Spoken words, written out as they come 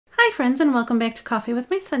Hi friends, and welcome back to Coffee with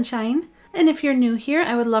My Sunshine. And if you're new here,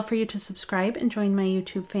 I would love for you to subscribe and join my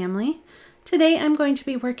YouTube family. Today I'm going to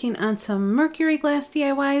be working on some mercury glass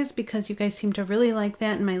DIYs because you guys seem to really like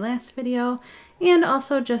that in my last video, and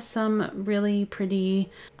also just some really pretty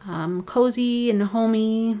cozy and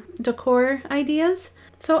homey decor ideas.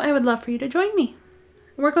 So I would love for you to join me.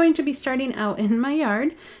 We're going to be starting out in my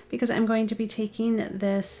yard because I'm going to be taking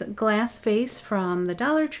this glass vase from the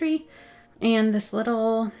Dollar Tree and this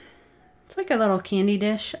little, it's like a little candy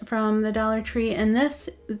dish from the Dollar Tree, and this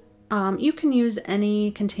you can use any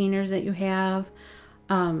containers that you have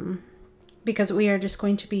because we are just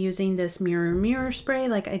going to be using this mirror spray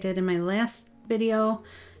like I did in my last video.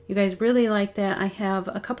 You guys really like that. I have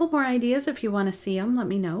a couple more ideas. If you want to see them, let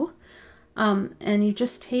me know. And you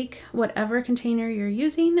just take whatever container you're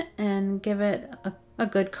using and give it a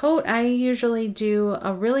good coat. I usually do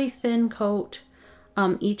a really thin coat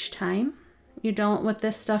each time. You don't, with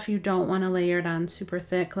this stuff, you don't want to layer it on super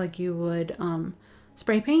thick like you would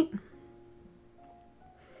spray paint.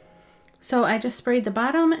 So I just sprayed the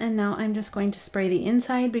bottom, and now I'm just going to spray the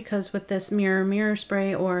inside because with this mirror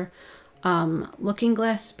spray or looking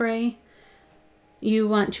glass spray, you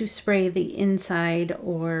want to spray the inside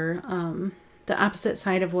or the opposite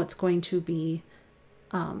side of what's going to be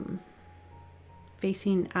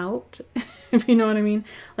facing out, if you know what I mean.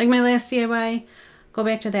 Like my last DIY, go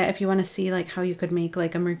back to that if you want to see like how you could make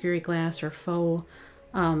like a mercury glass or faux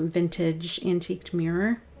vintage antiqued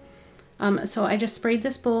mirror. So I just sprayed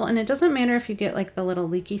this bowl, and it doesn't matter if you get like the little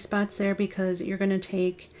leaky spots there because you're going to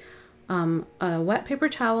take a wet paper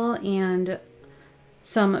towel and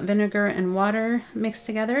some vinegar and water mixed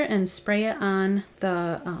together and spray it on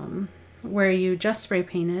the where you just spray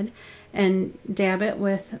painted and dab it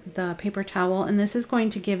with the paper towel, and this is going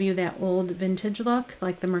to give you that old vintage look,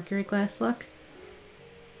 like the mercury glass look.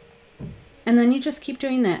 And then you just keep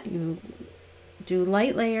doing that. You do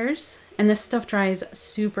light layers, and this stuff dries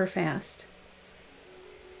super fast.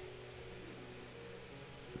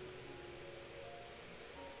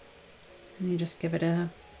 And you just give it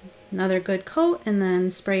another good coat and then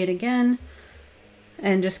spray it again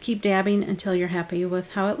and just keep dabbing until you're happy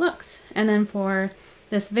with how it looks. And then for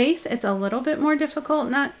this vase, it's a little bit more difficult.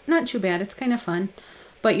 Not too bad. It's kind of fun.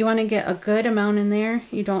 But you want to get a good amount in there.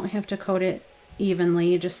 You don't have to coat it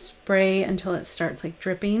evenly. You just spray until it starts like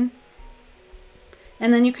dripping.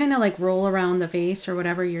 And then you kind of like roll around the vase or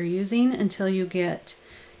whatever you're using until you get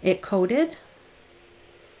it coated.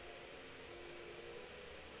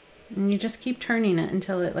 And you just keep turning it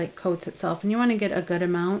until it like coats itself. And you want to get a good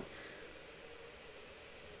amount.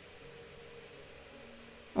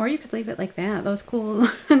 Or you could leave it like that. Those cool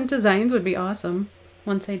designs would be awesome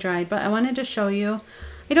once they dried. But I wanted to show you,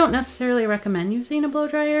 I don't necessarily recommend using a blow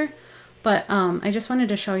dryer, but I just wanted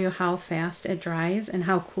to show you how fast it dries and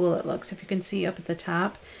how cool it looks. If you can see up at the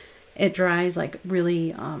top, it dries like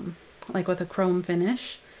really like with a chrome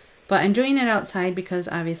finish. But I'm doing it outside because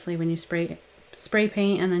obviously when you spray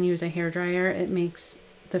paint and then use a hair dryer, it makes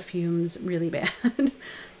the fumes really bad.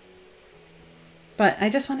 But I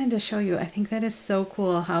just wanted to show you, I think that is so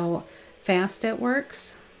cool how fast it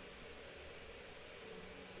works.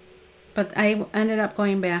 But I ended up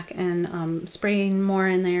going back and spraying more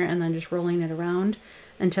in there and then just rolling it around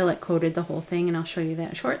until it coated the whole thing, and I'll show you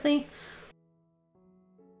that shortly.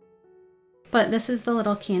 But this is the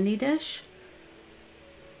little candy dish.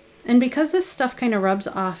 And because this stuff kind of rubs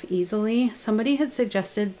off easily, somebody had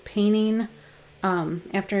suggested painting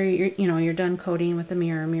after you're done coating with the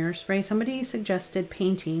mirror spray. Somebody suggested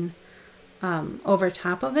painting over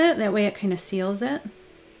top of it. That way it kind of seals it,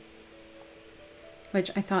 which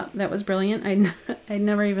I thought that was brilliant. I'd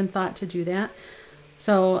never even thought to do that.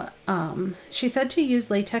 So she said to use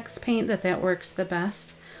latex paint, that works the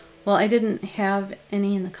best. Well, I didn't have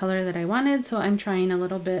any in the color that I wanted, so I'm trying a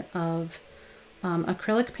little bit of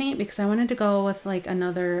acrylic paint because I wanted to go with like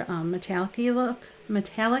another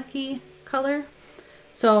metallic-y color.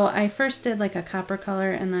 So I first did like a copper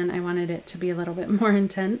color, and then I wanted it to be a little bit more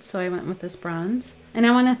intense, so I went with this bronze. And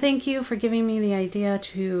I want to thank you for giving me the idea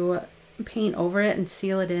to paint over it and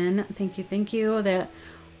seal it in. Thank you. That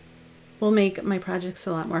will make my projects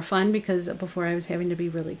a lot more fun because before I was having to be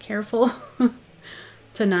really careful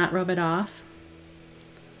to not rub it off.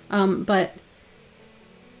 But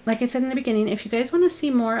like I said in the beginning, if you guys want to see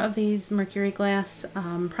more of these mercury glass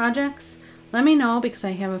projects, let me know because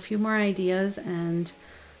I have a few more ideas and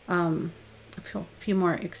a few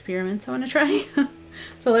more experiments I want to try.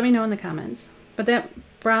 So let me know in the comments. But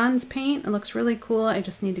that bronze paint, it looks really cool. I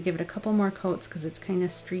just need to give it a couple more coats because it's kind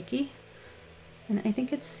of streaky. And I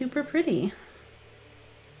think it's super pretty.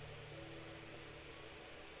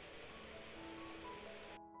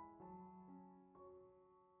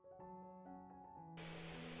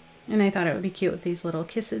 And I thought it would be cute with these little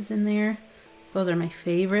kisses in there. Those are my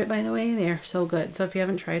favorite, by the way. They are so good. So if you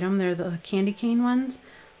haven't tried them, they're the candy cane ones.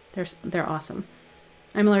 They're awesome.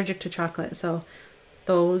 I'm allergic to chocolate, so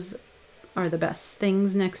those are the best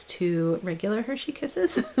things next to regular Hershey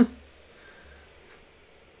Kisses.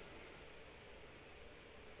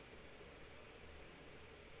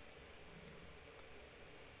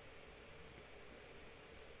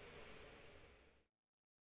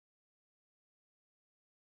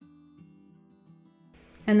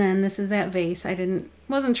 And then this is that vase.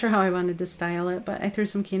 Wasn't sure how I wanted to style it, but I threw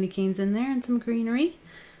some candy canes in there and some greenery.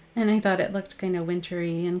 And I thought it looked kind of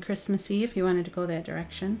wintry and Christmassy if you wanted to go that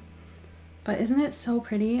direction. But isn't it so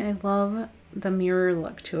pretty? I love the mirror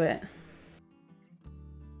look to it.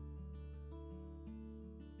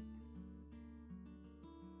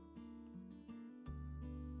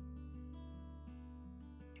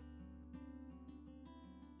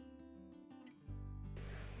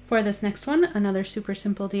 For this next one, another super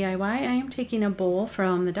simple DIY, I am taking a bowl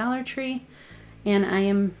from the Dollar Tree and I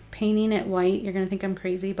am painting it white. You're going to think I'm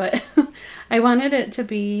crazy, but I wanted it to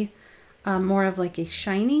be more of like a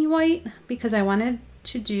shiny white because I wanted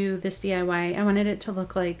to do this DIY. I wanted it to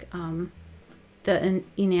look like the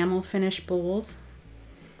enamel finish bowls.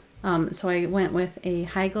 So I went with a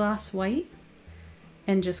high gloss white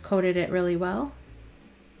and just coated it really well.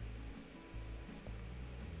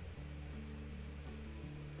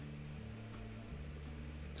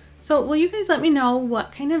 So will you guys let me know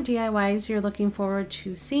what kind of DIYs you're looking forward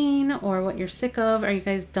to seeing or what you're sick of? Are you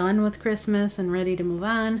guys done with Christmas and ready to move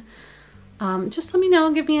on? Just let me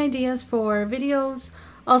know, give me ideas for videos.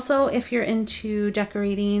 Also, if you're into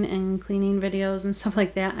decorating and cleaning videos and stuff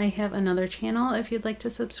like that, I have another channel if you'd like to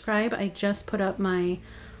subscribe. I just put up my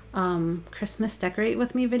Christmas Decorate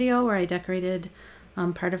With Me video where I decorated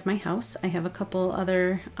part of my house. I have a couple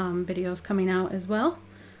other videos coming out as well.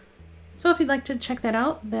 So if you'd like to check that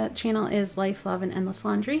out, that channel is Life, Love, and Endless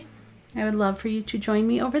Laundry. I would love for you to join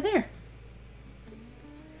me over there.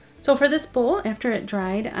 So for this bowl, after it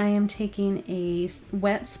dried, I am taking a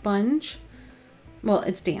wet sponge. Well,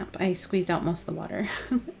 it's damp. I squeezed out most of the water.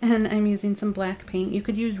 And I'm using some black paint. You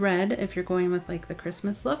could use red if you're going with like the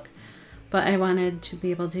Christmas look. But I wanted to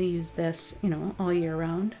be able to use this, you know, all year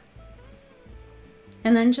round.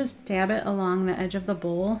 And then just dab it along the edge of the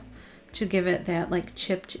bowl to give it that like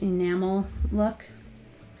chipped enamel look.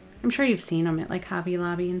 I'm sure you've seen them at like Hobby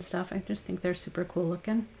Lobby and stuff. I just think they're super cool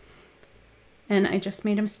looking. And I just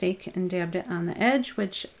made a mistake and dabbed it on the edge,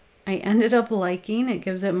 which I ended up liking. It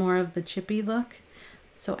gives it more of the chippy look.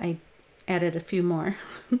 So I added a few more.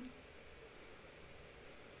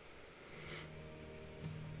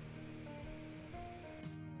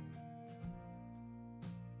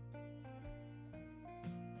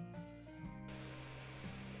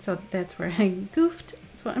 So that's where I goofed.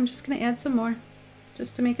 So I'm just going to add some more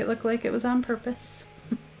just to make it look like it was on purpose.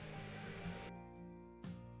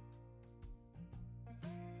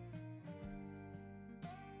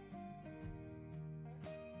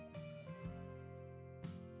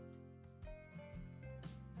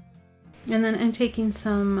 And then I'm taking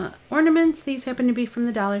some ornaments. These happen to be from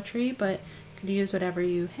the Dollar Tree, but you could use whatever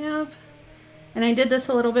you have. And I did this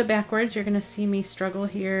a little bit backwards. You're going to see me struggle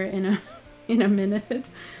here in a minute.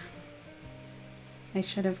 I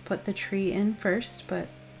should have put the tree in first, but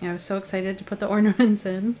I was so excited to put the ornaments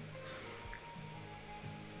in.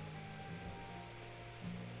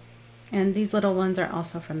 And these little ones are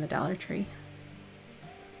also from the Dollar Tree.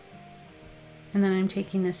 And then I'm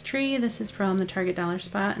taking this tree. This is from the Target Dollar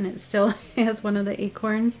Spot, and it still has one of the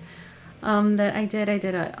acorns that I did. I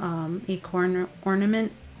did a acorn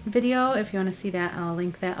ornament video. If you want to see that, I'll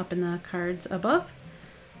link that up in the cards above.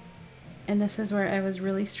 And this is where I was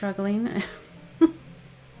really struggling.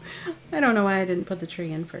 I don't know why I didn't put the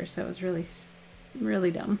tree in first. That was really,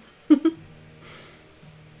 really dumb.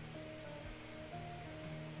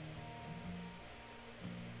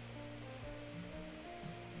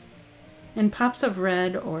 And pops of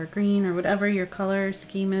red or green or whatever your color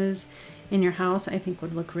scheme is in your house, I think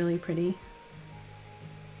would look really pretty.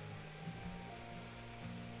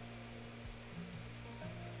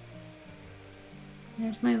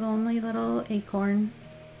 There's my lonely little acorn.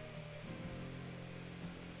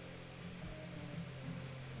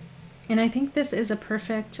 And I think this is a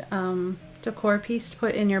perfect decor piece to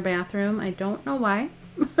put in your bathroom. I don't know why,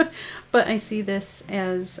 but I see this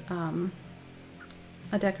as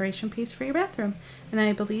a decoration piece for your bathroom. And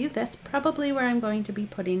I believe that's probably where I'm going to be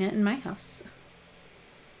putting it in my house.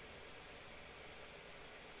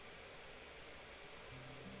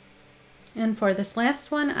 And for this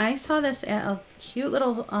last one, I saw this at a cute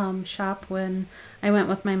little shop when I went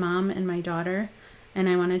with my mom and my daughter. and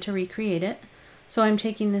I wanted to recreate it. So I'm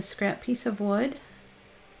taking this scrap piece of wood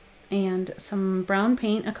and some brown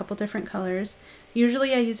paint, a couple different colors.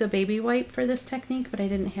 Usually I use a baby wipe for this technique, but I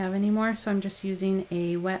didn't have any more, so I'm just using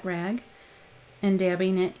a wet rag and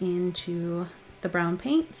dabbing it into the brown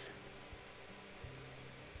paints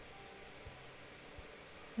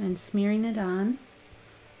and smearing it on.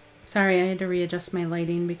 Sorry, I had to readjust my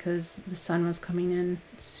lighting because the sun was coming in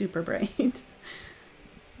super bright.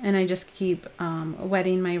 And I just keep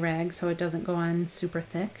wetting my rag so it doesn't go on super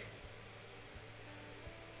thick.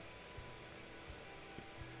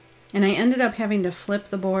 And I ended up having to flip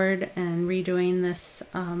the board and redoing this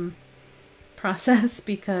process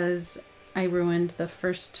because I ruined the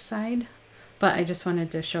first side. But I just wanted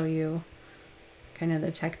to show you kind of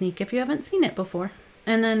the technique if you haven't seen it before.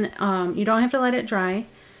 And then you don't have to let it dry.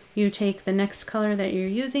 You take the next color that you're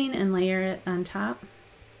using and layer it on top.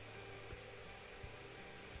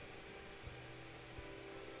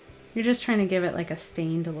 You're just trying to give it like a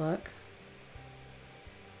stained look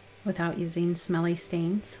without using smelly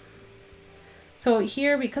stains. So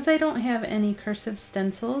here, because I don't have any cursive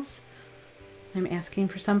stencils, I'm asking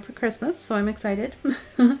for some for Christmas, so I'm excited.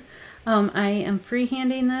 I am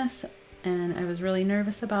freehanding this, and I was really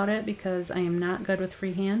nervous about it because I am not good with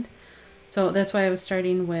freehand. So that's why I was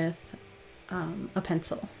starting with a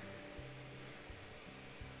pencil.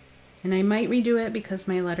 And I might redo it because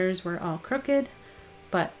my letters were all crooked,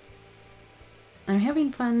 but I'm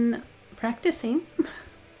having fun practicing.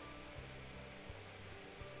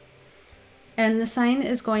 And the sign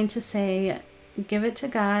is going to say, "Give it to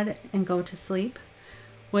God and go to sleep,"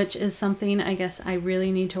 which is something I guess I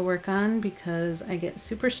really need to work on because I get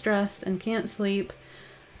super stressed and can't sleep.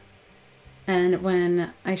 And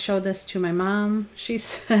when I showed this to my mom, she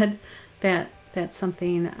said that that's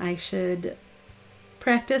something I should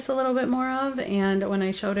practice a little bit more of. And when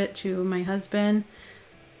I showed it to my husband,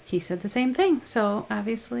 he said the same thing. So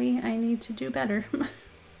obviously I need to do better.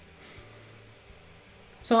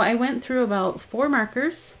 So I went through about 4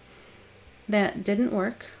 markers that didn't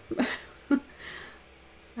work.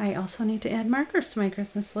 I also need to add markers to my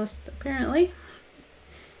Christmas list, apparently.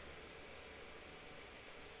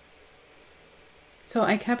 So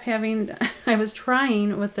I kept having, I was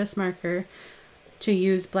trying with this marker to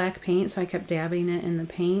use black paint, so I kept dabbing it in the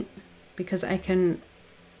paint because I can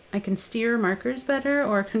steer markers better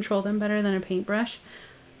or control them better than a paintbrush.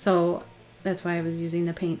 So that's why I was using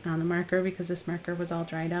the paint on the marker, because this marker was all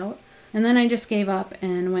dried out. And then I just gave up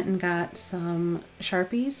and went and got some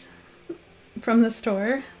Sharpies from the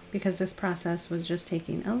store because this process was just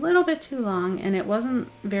taking a little bit too long and it wasn't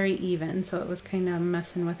very even, so it was kind of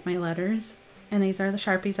messing with my letters. And these are the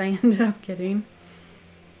Sharpies I ended up getting.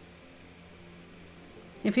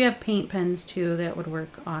 If you have paint pens too, that would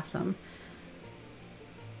work awesome.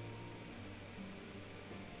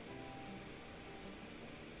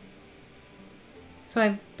 So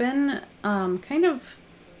I've been kind of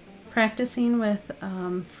practicing with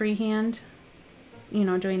freehand, you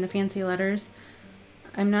know, doing the fancy letters.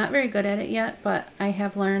 I'm not very good at it yet, but I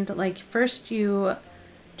have learned, like, first you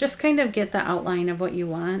just kind of get the outline of what you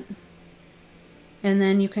want. And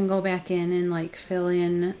then you can go back in and like fill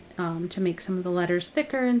in to make some of the letters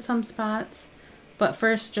thicker in some spots. But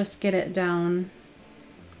first just get it down,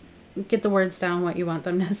 get the words down what you want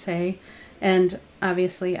them to say. And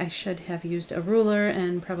obviously I should have used a ruler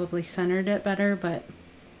and probably centered it better, but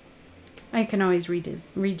I can always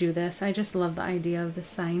redo this. I just love the idea of this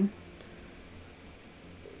sign.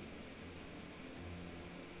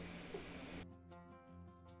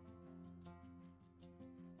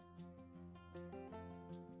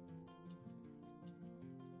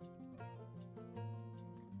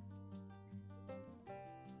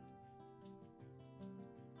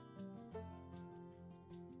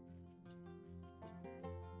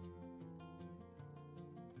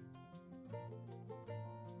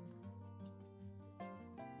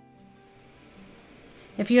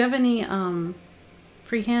 If you have any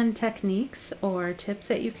freehand techniques or tips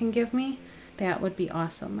that you can give me, that would be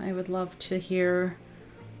awesome. I would love to hear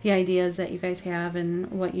the ideas that you guys have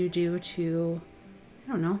and what you do to,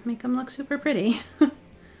 I don't know, make them look super pretty.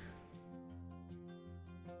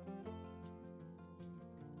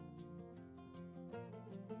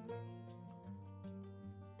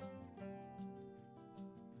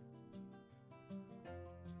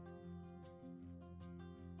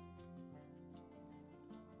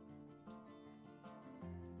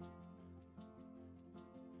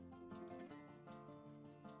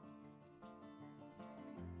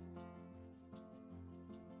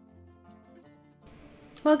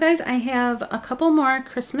 Well guys, I have a couple more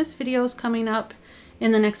Christmas videos coming up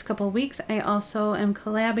in the next couple weeks, I also am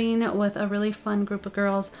collabing with a really fun group of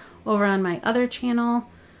girls over on my other channel,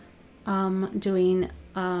 doing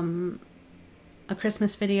a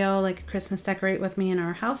Christmas video, like a Christmas decorate with me in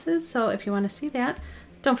our houses. So if you want to see that,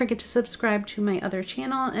 don't forget to subscribe to my other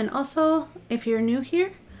channel. And also, if you're new here,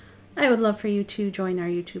 I would love for you to join our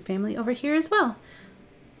YouTube family over here as well.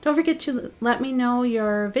 Don't forget to let me know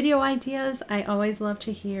your video ideas. I always love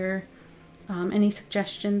to hear any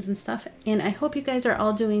suggestions and stuff. And I hope you guys are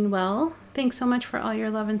all doing well. Thanks so much for all your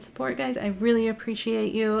love and support, guys. I really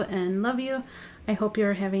appreciate you and love you. I hope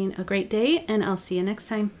you're having a great day, and I'll see you next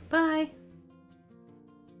time. Bye.